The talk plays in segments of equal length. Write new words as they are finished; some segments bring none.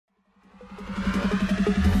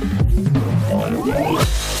Hey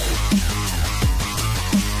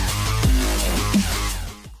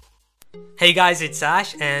guys, it's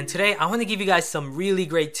Ash, and today I want to give you guys some really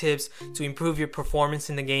great tips to improve your performance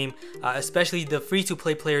in the game, especially the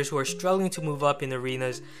free-to-play players who are struggling to move up in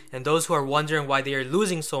arenas, and those who are wondering why they are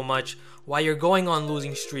losing so much, why you're going on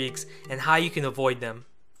losing streaks, and how you can avoid them.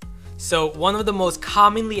 So one of the most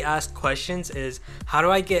commonly asked questions is, how do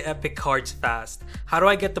I get epic cards fast? How do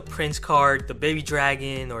I get the Prince card, the Baby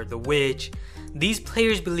Dragon, or the Witch? These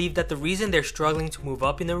players believe that the reason they're struggling to move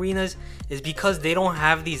up in arenas is because they don't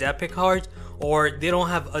have these epic cards, or they don't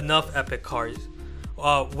have enough epic cards.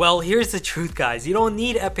 Well, here's the truth, guys. You don't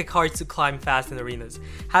need epic cards to climb fast in arenas.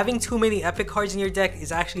 Having too many epic cards in your deck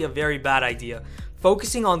is actually a very bad idea.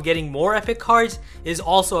 Focusing on getting more epic cards is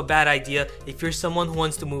also a bad idea if you're someone who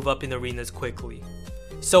wants to move up in arenas quickly.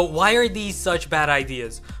 So why are these such bad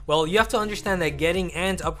ideas? Well, you have to understand that getting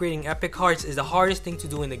and upgrading epic cards is the hardest thing to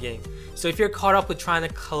do in the game. So if you're caught up with trying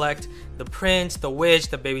to collect the Prince, the Witch,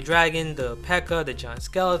 the Baby Dragon, the P.E.K.K.A, the Giant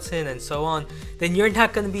Skeleton, and so on, then you're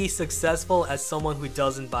not going to be successful as someone who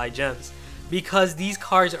doesn't buy gems. Because these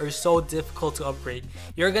cards are so difficult to upgrade,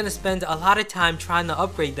 you're going to spend a lot of time trying to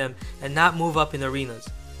upgrade them and not move up in arenas.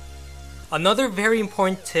 Another very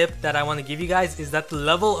important tip that I want to give you guys is that the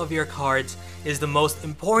level of your cards is the most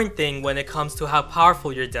important thing when it comes to how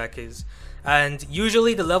powerful your deck is. And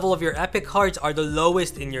usually the level of your epic cards are the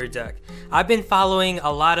lowest in your deck. I've been following a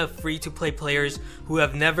lot of free-to-play players who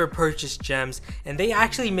have never purchased gems, and they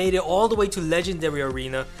actually made it all the way to Legendary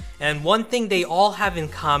Arena, and one thing they all have in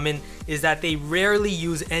common is that they rarely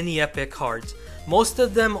use any epic cards. Most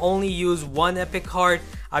of them only use one epic card.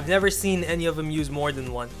 I've never seen any of them use more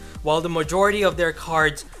than one, while the majority of their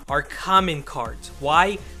cards are common cards.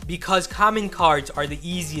 Why? Because common cards are the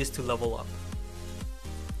easiest to level up.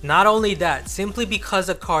 Not only that, simply because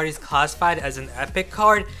a card is classified as an epic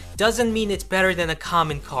card doesn't mean it's better than a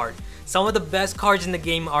common card. Some of the best cards in the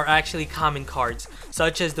game are actually common cards,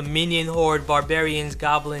 such as the Minion Horde, Barbarians,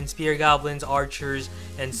 Goblins, Spear Goblins, Archers,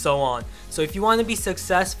 and so on. So if you want to be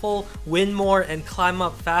successful, win more, and climb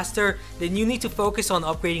up faster, then you need to focus on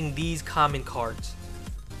upgrading these common cards.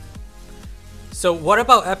 So what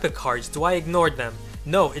about epic cards? Do I ignore them?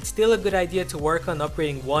 No, it's still a good idea to work on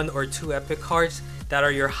upgrading 1 or 2 epic cards that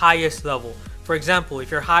are your highest level. For example, if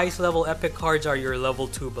your highest level epic cards are your level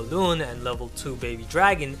 2 Balloon and level 2 Baby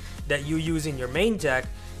Dragon that you use in your main deck,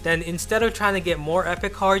 then instead of trying to get more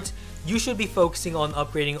epic cards, you should be focusing on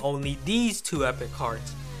upgrading only these 2 epic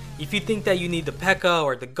cards. If you think that you need the P.E.K.K.A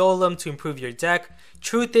or the Golem to improve your deck,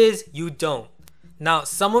 truth is you don't. Now,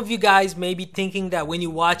 some of you guys may be thinking that when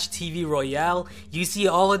you watch TV Royale, you see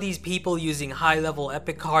all of these people using high level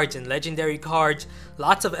epic cards and legendary cards,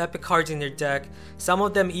 lots of epic cards in their deck, some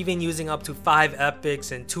of them even using up to 5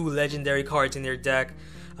 epics and 2 legendary cards in their deck.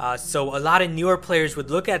 So a lot of newer players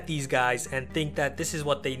would look at these guys and think that this is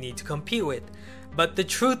what they need to compete with. But the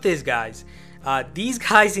truth is, guys, these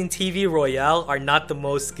guys in TV Royale are not the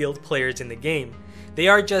most skilled players in the game. They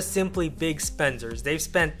are just simply big spenders. They've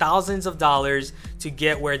spent thousands of dollars to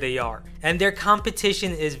get where they are, and their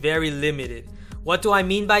competition is very limited. What do I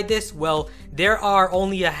mean by this? Well, there are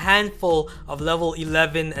only a handful of level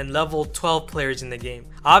 11 and level 12 players in the game.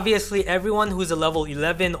 Obviously, everyone who's a level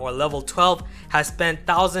 11 or level 12 has spent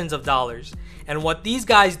thousands of dollars. And what these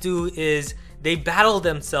guys do is they battle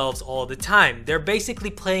themselves all the time. They're basically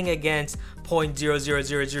playing against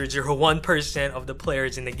 0.00001% of the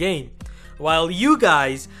players in the game, while you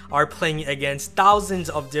guys are playing against thousands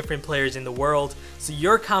of different players in the world, so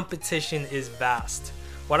your competition is vast.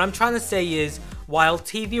 What I'm trying to say is, while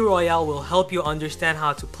TV Royale will help you understand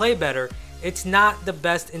how to play better, it's not the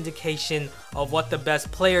best indication of what the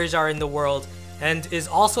best players are in the world, and is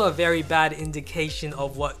also a very bad indication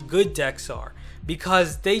of what good decks are,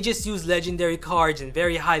 because they just use legendary cards and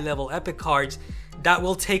very high level epic cards that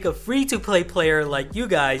will take a free-to-play player like you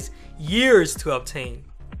guys years to obtain.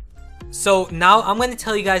 So now I'm going to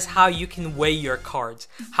tell you guys how you can weigh your cards,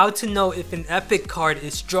 how to know if an epic card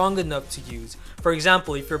is strong enough to use. For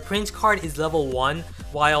example, if your Prince card is level 1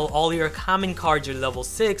 while all your common cards are level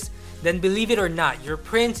 6, then believe it or not, your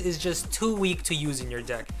Prince is just too weak to use in your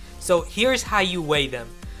deck. So here's how you weigh them.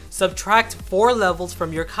 Subtract 4 levels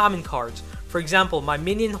from your common cards. For example, my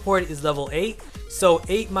Minion Horde is level 8, so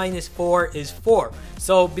 8 minus 4 is 4.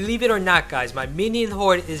 So believe it or not, guys, my Minion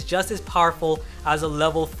Horde is just as powerful as a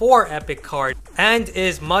level 4 epic card and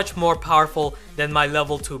is much more powerful than my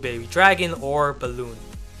level 2 Baby Dragon or Balloon.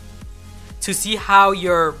 To see how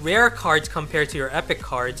your rare cards compare to your epic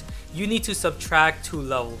cards, you need to subtract 2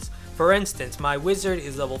 levels. For instance, my wizard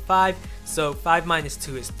is level 5, so 5 minus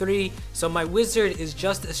 2 is 3, so my wizard is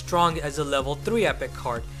just as strong as a level 3 epic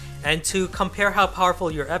card. And to compare how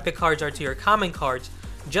powerful your epic cards are to your common cards,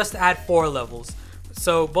 just add 4 levels.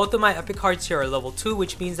 So both of my epic cards here are level 2,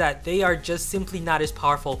 which means that they are just simply not as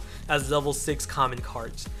powerful as level 6 common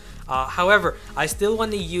cards. However, I still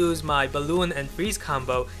want to use my balloon and freeze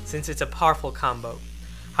combo since it's a powerful combo.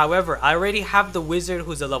 However, I already have the wizard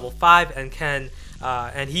who's a level 5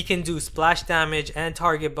 and he can do splash damage and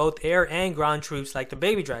target both air and ground troops like the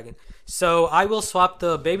baby dragon. So I will swap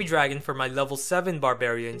the baby dragon for my level 7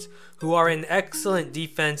 barbarians, who are in excellent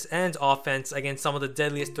defense and offense against some of the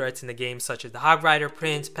deadliest threats in the game, such as the Hog Rider,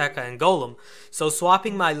 Prince, P.E.K.K.A. and Golem. So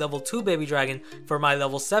swapping my level 2 baby dragon for my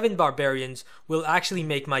level 7 barbarians will actually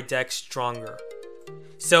make my deck stronger.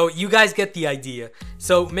 So you guys get the idea.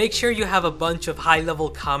 So make sure you have a bunch of high level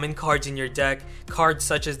common cards in your deck, cards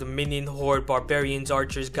such as the Minion Horde, Barbarians,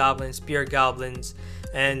 Archers, Goblins, Spear Goblins,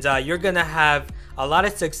 and you're gonna have a lot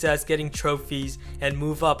of success getting trophies and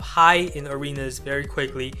move up high in arenas very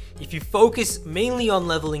quickly if you focus mainly on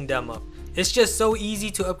leveling them up. It's just so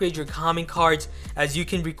easy to upgrade your common cards, as you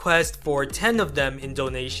can request for 10 of them in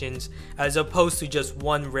donations as opposed to just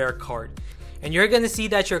one rare card. And you're gonna see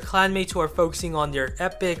that your clanmates who are focusing on their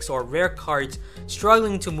epics or rare cards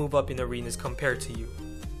struggling to move up in arenas compared to you.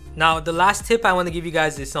 Now, the last tip I want to give you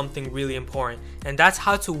guys is something really important, and that's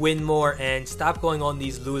how to win more and stop going on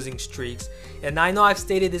these losing streaks. And I know I've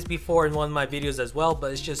stated this before in one of my videos as well,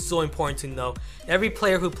 but it's just so important to know. Every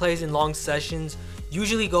player who plays in long sessions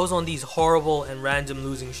usually goes on these horrible and random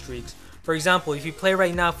losing streaks. For example, if you play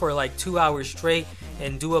right now for like 2 hours straight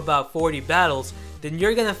and do about 40 battles, then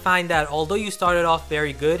you're gonna find that although you started off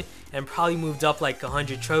very good and probably moved up like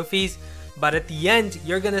 100 trophies, but at the end,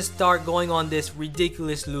 you're gonna start going on this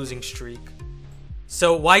ridiculous losing streak.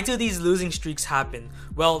 So why do these losing streaks happen?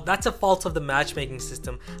 Well, that's a fault of the matchmaking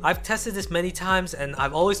system. I've tested this many times and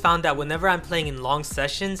I've always found that whenever I'm playing in long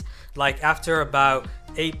sessions, like after about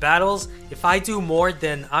 8 battles, if I do more,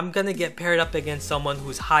 then I'm gonna get paired up against someone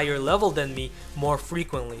who's higher level than me more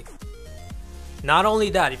frequently. Not only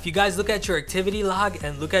that, if you guys look at your activity log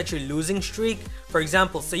and look at your losing streak, for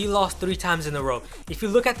example, say you lost 3 times in a row. If you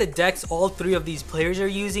look at the decks all 3 of these players are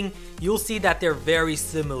using, you'll see that they're very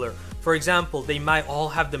similar. For example, they might all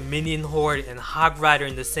have the Minion Horde and Hog Rider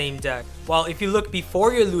in the same deck. While if you look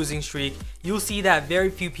before your losing streak, you'll see that very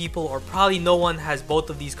few people, or probably no one, has both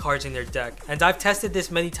of these cards in their deck. And I've tested this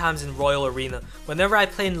many times in Royal Arena. Whenever I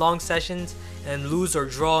play in long sessions and lose or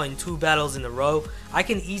draw in 2 battles in a row, I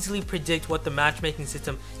can easily predict what the matchmaking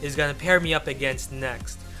system is going to pair me up against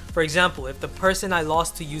next. For example, if the person I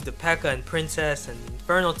lost to used the P.E.K.K.A. and Princess and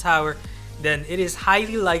Infernal Tower, then it is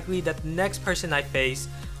highly likely that the next person I face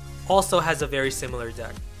also has a very similar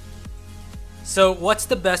deck. So what's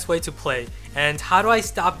the best way to play, and how do I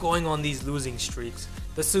stop going on these losing streaks?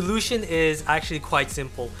 The solution is actually quite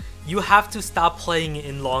simple. You have to stop playing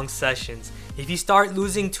in long sessions. If you start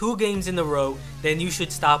losing 2 games in a row, then you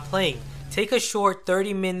should stop playing. Take a short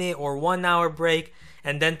 30-minute or 1-hour break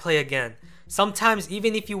and then play again. Sometimes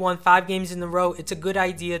even if you won 5 games in a row, it's a good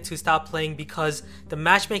idea to stop playing because the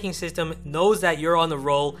matchmaking system knows that you're on a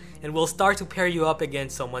roll and will start to pair you up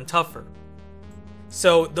against someone tougher.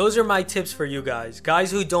 So those are my tips for you guys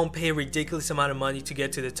who don't pay a ridiculous amount of money to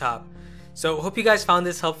get to the top. So hope you guys found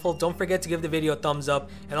this helpful. Don't forget to give the video a thumbs up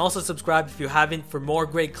and also subscribe if you haven't for more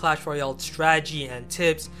great Clash Royale strategy and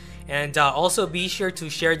tips. And also be sure to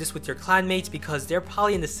share this with your clanmates because they're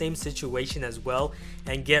probably in the same situation as well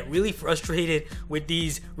and get really frustrated with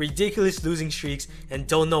these ridiculous losing streaks and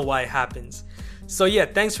don't know why it happens. So yeah,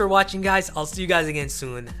 thanks for watching guys. I'll see you guys again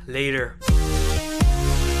soon. Later.